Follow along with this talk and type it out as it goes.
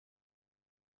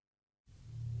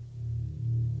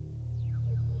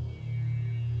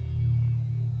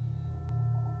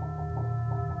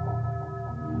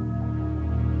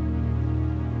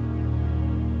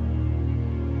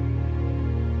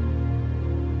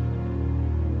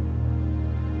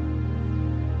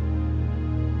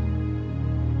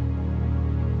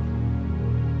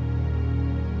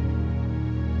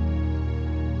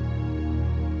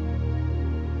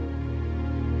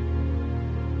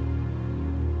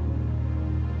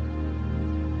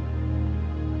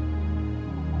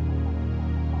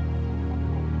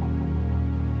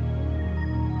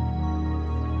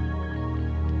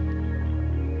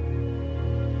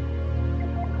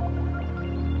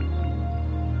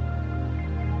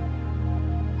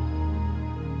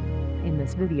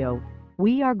this video,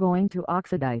 we are going to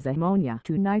oxidize ammonia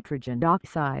to nitrogen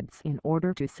oxides in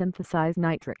order to synthesize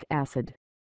nitric acid.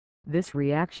 This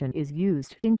reaction is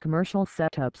used in commercial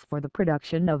setups for the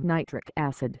production of nitric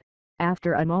acid,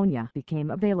 after ammonia became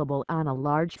available on a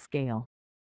large scale.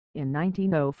 In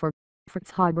 1904, Fritz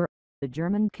Haber, the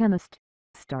German chemist,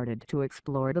 started to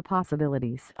explore the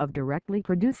possibilities of directly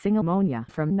producing ammonia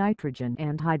from nitrogen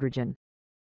and hydrogen.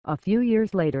 A few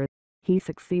years later, he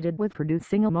succeeded with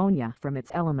producing ammonia from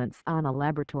its elements on a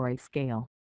laboratory scale.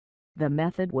 The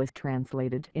method was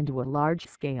translated into a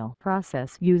large-scale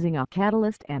process using a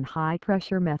catalyst and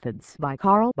high-pressure methods by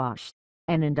Carl Bosch,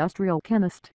 an industrial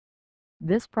chemist.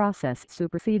 This process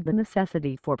superseded the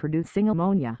necessity for producing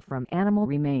ammonia from animal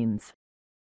remains.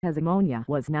 As ammonia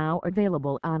was now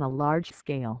available on a large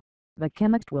scale, the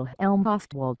chemist Wilhelm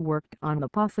Ostwald worked on the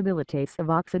possibilities of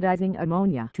oxidizing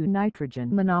ammonia to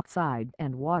nitrogen monoxide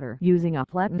and water using a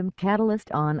platinum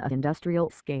catalyst on an industrial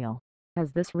scale,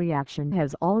 as this reaction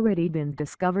has already been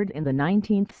discovered in the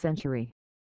 19th century.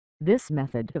 This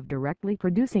method of directly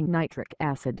producing nitric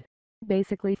acid,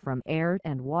 basically from air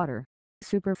and water,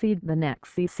 supersedes the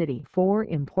necessity for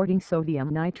importing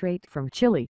sodium nitrate from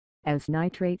Chile, as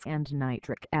nitrates and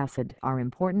nitric acid are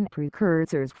important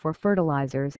precursors for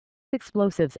fertilizers,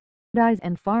 explosives, dyes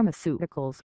and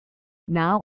pharmaceuticals.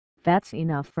 Now, that's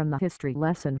enough from the history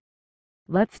lesson.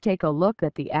 Let's take a look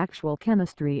at the actual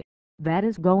chemistry that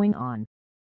is going on.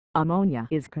 Ammonia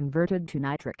is converted to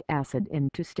nitric acid in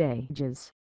two stages.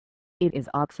 It is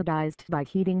oxidized by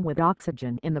heating with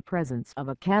oxygen in the presence of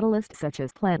a catalyst such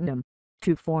as platinum,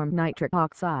 to form nitric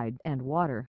oxide and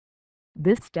water.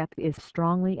 This step is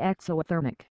strongly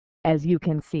exothermic, as you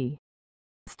can see.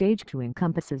 Stage 2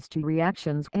 encompasses two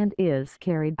reactions and is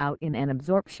carried out in an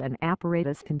absorption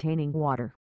apparatus containing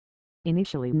water.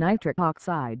 Initially, nitric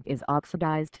oxide is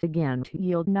oxidized again to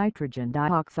yield nitrogen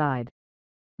dioxide.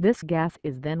 This gas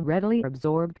is then readily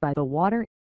absorbed by the water,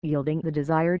 yielding the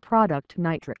desired product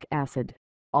nitric acid,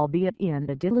 albeit in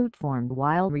a dilute form,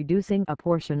 while reducing a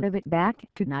portion of it back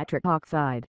to nitric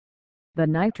oxide. The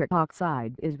nitric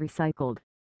oxide is recycled,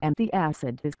 and the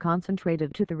acid is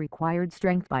concentrated to the required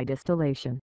strength by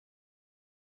distillation.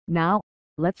 Now,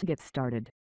 let's get started.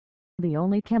 The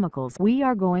only chemicals we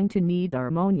are going to need are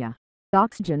ammonia,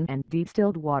 oxygen and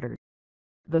distilled water.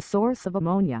 The source of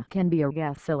ammonia can be a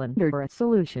gas cylinder or a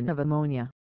solution of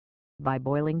ammonia. By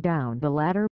boiling down the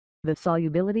latter, the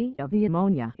solubility of the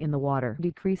ammonia in the water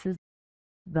decreases.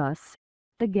 Thus,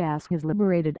 the gas is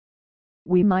liberated.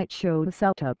 We might show the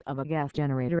setup of a gas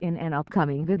generator in an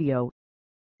upcoming video.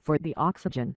 For the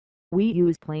oxygen, we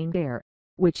use plain air,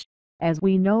 which, as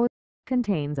we know,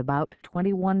 contains about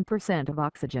 21% of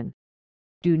oxygen.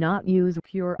 Do not use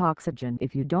pure oxygen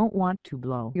if you don't want to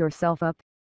blow yourself up.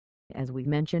 As we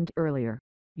mentioned earlier,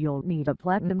 you'll need a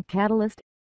platinum catalyst.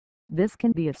 This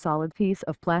can be a solid piece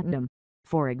of platinum,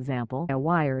 for example a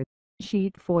wire,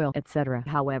 sheet foil, etc.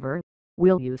 However,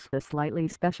 we'll use a slightly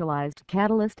specialized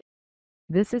catalyst.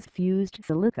 This is fused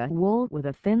silica wool with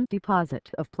a thin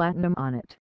deposit of platinum on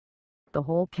it. The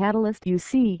whole catalyst you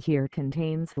see here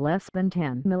contains less than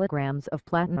 10 milligrams of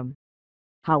platinum.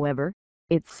 However,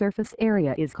 its surface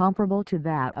area is comparable to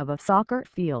that of a soccer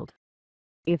field.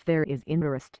 If there is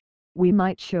interest, we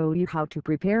might show you how to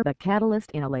prepare the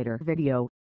catalyst in a later video.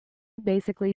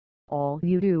 Basically, all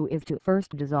you do is to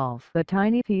first dissolve a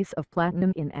tiny piece of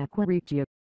platinum in aqua regia.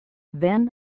 Then,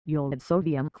 you'll add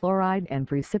sodium chloride and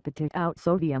precipitate out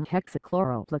sodium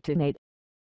hexachloroplatinate.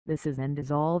 This is then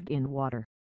dissolved in water.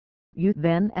 You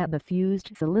then add the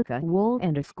fused silica wool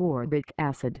and ascorbic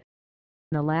acid.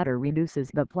 The latter reduces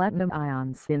the platinum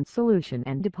ions in solution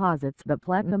and deposits the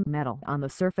platinum metal on the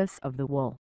surface of the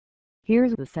wool.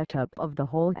 Here's the setup of the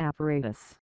whole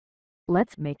apparatus.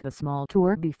 Let's make a small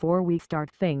tour before we start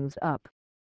things up.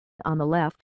 On the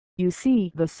left, you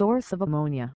see the source of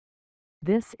ammonia.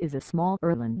 This is a small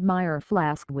Erlenmeyer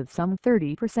flask with some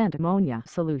 30% ammonia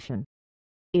solution.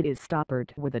 It is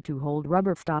stoppered with a 2-hole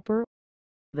rubber stopper.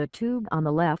 The tube on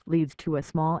the left leads to a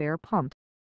small air pump.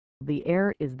 The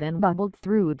air is then bubbled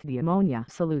through the ammonia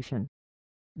solution.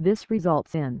 This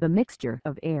results in the mixture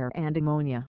of air and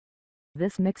ammonia.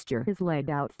 This mixture is laid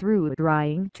out through a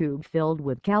drying tube filled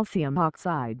with calcium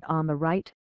oxide on the right.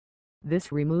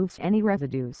 This removes any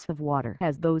residues of water,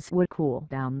 as those would cool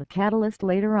down the catalyst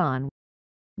later on.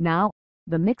 Now,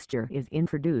 the mixture is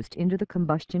introduced into the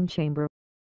combustion chamber.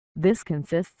 This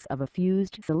consists of a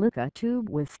fused silica tube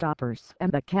with stoppers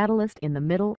and the catalyst in the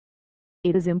middle.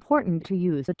 It is important to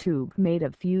use a tube made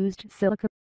of fused silica,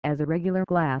 as a regular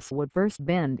glass would first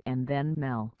bend and then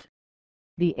melt.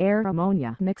 The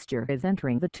air-ammonia mixture is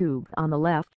entering the tube on the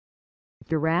left.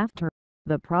 The rafter,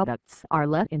 The products are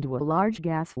let into a large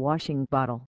gas washing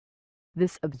bottle.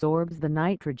 This absorbs the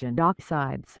nitrogen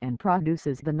oxides and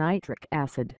produces the nitric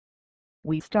acid.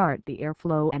 We start the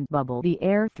airflow and bubble the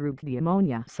air through the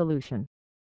ammonia solution.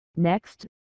 Next,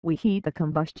 we heat the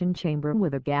combustion chamber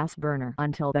with a gas burner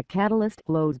until the catalyst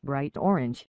glows bright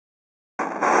orange.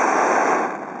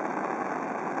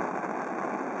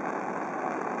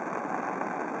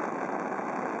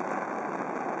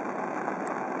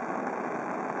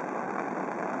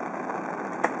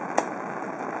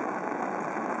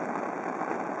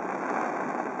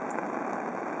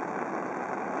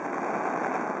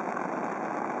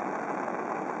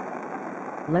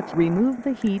 Let's remove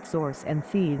the heat source and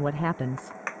see what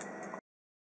happens.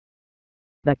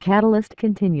 The catalyst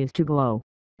continues to glow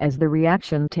as the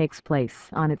reaction takes place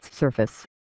on its surface.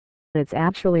 It's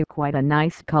actually quite a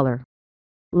nice color.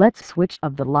 Let's switch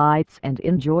off the lights and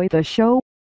enjoy the show.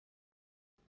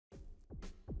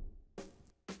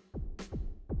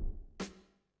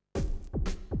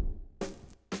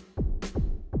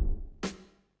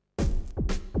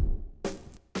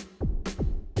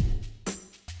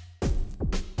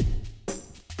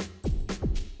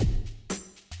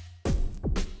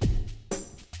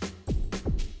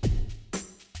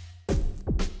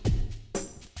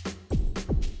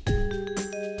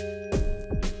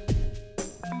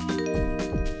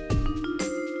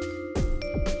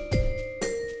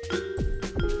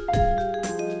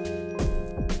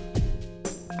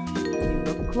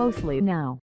 Closely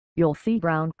now, you'll see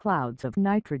brown clouds of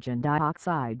nitrogen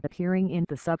dioxide appearing in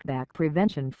the suckback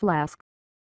prevention flask.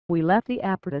 We let the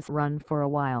apparatus run for a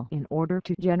while in order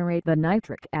to generate the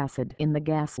nitric acid in the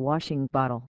gas washing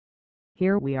bottle.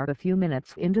 Here we are a few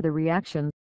minutes into the reaction.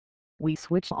 We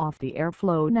switch off the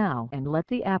airflow now and let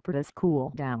the apparatus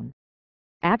cool down.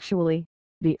 Actually,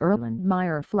 the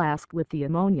Erlenmeyer flask with the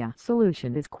ammonia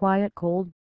solution is quite cold,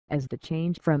 as the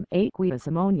change from aqueous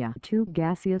ammonia to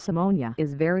gaseous ammonia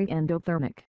is very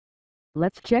endothermic.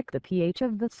 Let's check the pH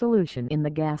of the solution in the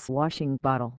gas washing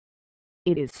bottle.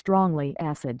 It is strongly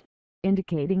acid,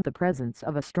 indicating the presence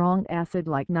of a strong acid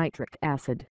like nitric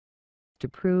acid. To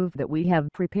prove that we have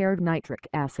prepared nitric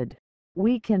acid,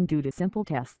 we can do two simple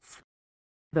tests.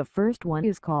 The first one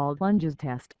is called Lunge's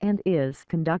test and is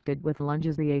conducted with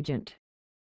Lunge's reagent.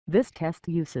 This test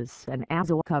uses an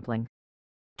azo coupling.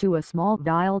 To a small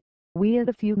vial, we add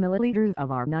a few milliliters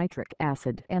of our nitric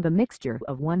acid and a mixture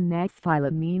of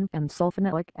 1-naphthylamine and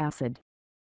sulfonilic acid.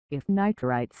 If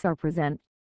nitrites are present,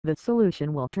 the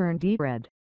solution will turn deep red.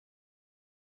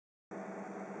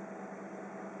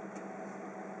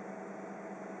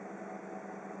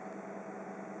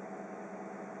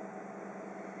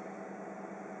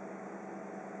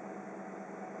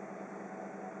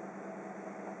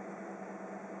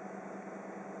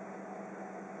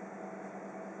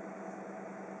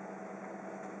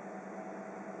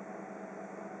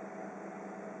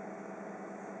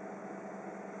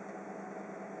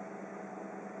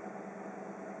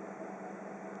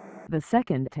 The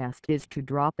second test is to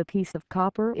drop a piece of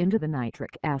copper into the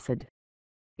nitric acid.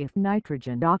 If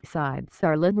nitrogen oxides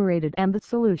are liberated and the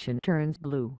solution turns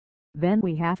blue, then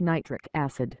we have nitric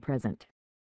acid present.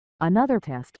 Another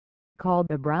test, called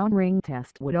the brown ring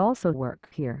test, would also work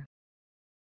here.